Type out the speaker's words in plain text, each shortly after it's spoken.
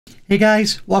Hey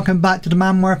guys, welcome back to the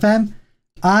Man More FM.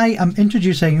 I am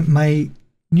introducing my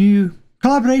new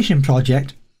collaboration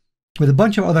project with a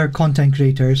bunch of other content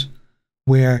creators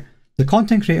where the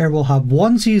content creator will have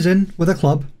one season with a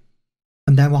club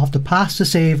and then we'll have to pass the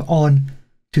save on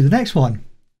to the next one.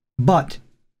 But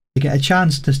they get a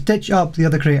chance to stitch up the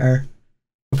other creator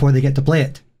before they get to play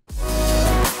it.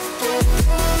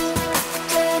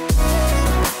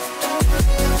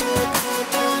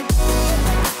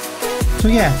 So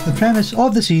yeah, the premise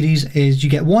of the series is you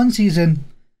get one season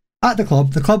at the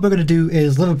club. The club we're going to do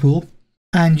is Liverpool,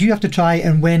 and you have to try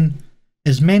and win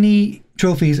as many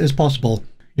trophies as possible.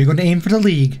 You're going to aim for the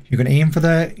league, you're going to aim for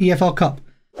the EFL Cup,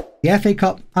 the FA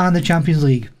Cup and the Champions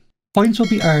League. Points will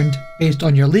be earned based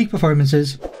on your league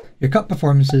performances, your cup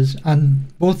performances,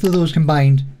 and both of those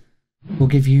combined will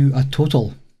give you a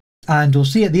total. And we'll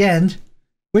see at the end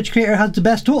which creator has the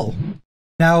best total.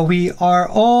 Now, we are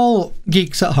all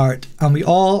geeks at heart and we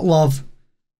all love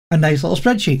a nice little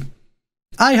spreadsheet.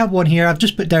 I have one here. I've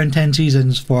just put down 10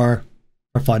 seasons for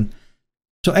fun.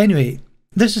 So anyway,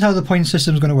 this is how the point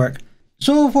system is going to work.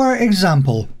 So for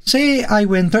example, say I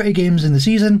win 30 games in the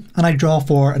season and I draw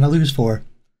 4 and I lose 4.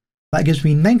 That gives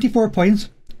me 94 points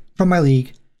from my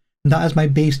league, and that is my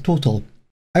base total.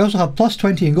 I also have plus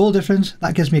 20 in goal difference.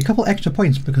 That gives me a couple extra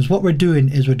points because what we're doing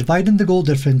is we're dividing the goal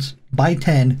difference by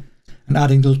 10 and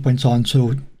adding those points on.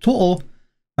 So total,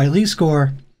 my league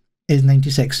score is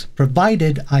 96,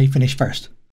 provided I finish first.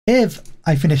 If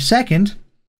I finish second,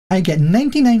 I get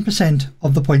 99%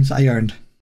 of the points that I earned.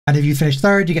 And if you finish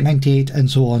third, you get 98, and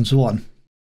so on and so on.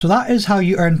 So that is how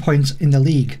you earn points in the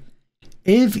league.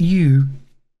 If you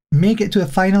make it to a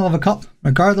final of a cup,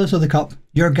 regardless of the cup,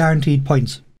 you're guaranteed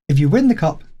points. If you win the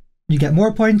cup, you get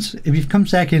more points. If you've come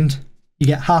second, you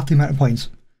get half the amount of points.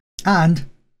 And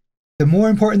the more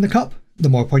important the cup, the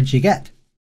more points you get.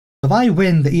 If I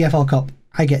win the EFL Cup,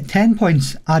 I get 10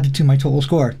 points added to my total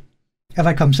score. If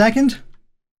I come second,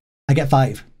 I get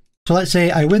 5. So let's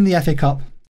say I win the FA Cup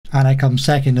and I come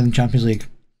second in the Champions League.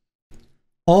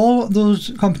 All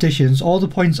those competitions, all the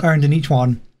points earned in each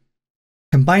one,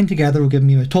 combined together will give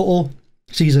me my total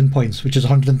season points, which is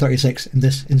 136 in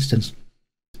this instance.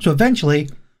 So eventually,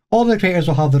 all the creators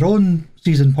will have their own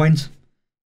season points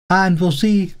and we'll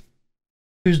see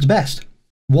who's the best.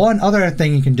 One other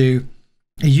thing you can do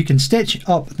is you can stitch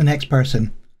up the next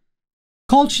person,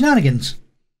 called shenanigans.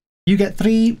 You get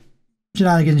 3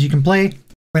 shenanigans you can play.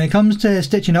 When it comes to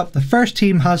stitching up, the first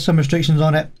team has some restrictions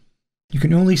on it. You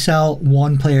can only sell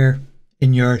 1 player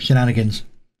in your shenanigans.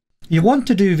 You want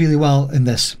to do really well in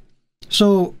this,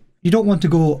 so you don't want to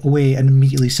go away and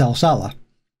immediately sell Salah.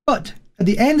 But at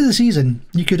the end of the season,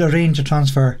 you could arrange a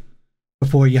transfer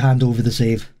before you hand over the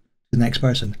save to the next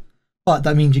person. But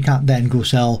that means you can't then go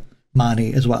sell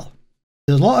Mane as well.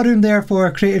 There's a lot of room there for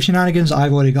creative shenanigans.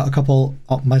 I've already got a couple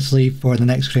up my sleeve for the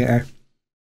next creator.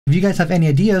 If you guys have any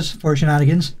ideas for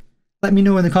shenanigans, let me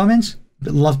know in the comments.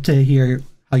 I'd love to hear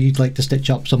how you'd like to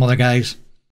stitch up some other guys.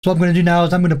 So what I'm going to do now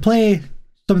is I'm going to play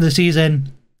some of the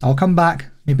season. I'll come back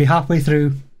maybe halfway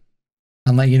through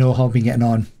and let you know how I've been getting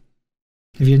on.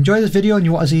 If you enjoyed this video and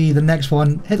you want to see the next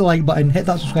one, hit the like button, hit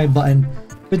that subscribe button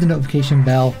with the notification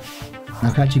bell.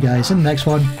 I'll catch you guys in the next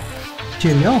one.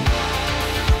 Cheerio.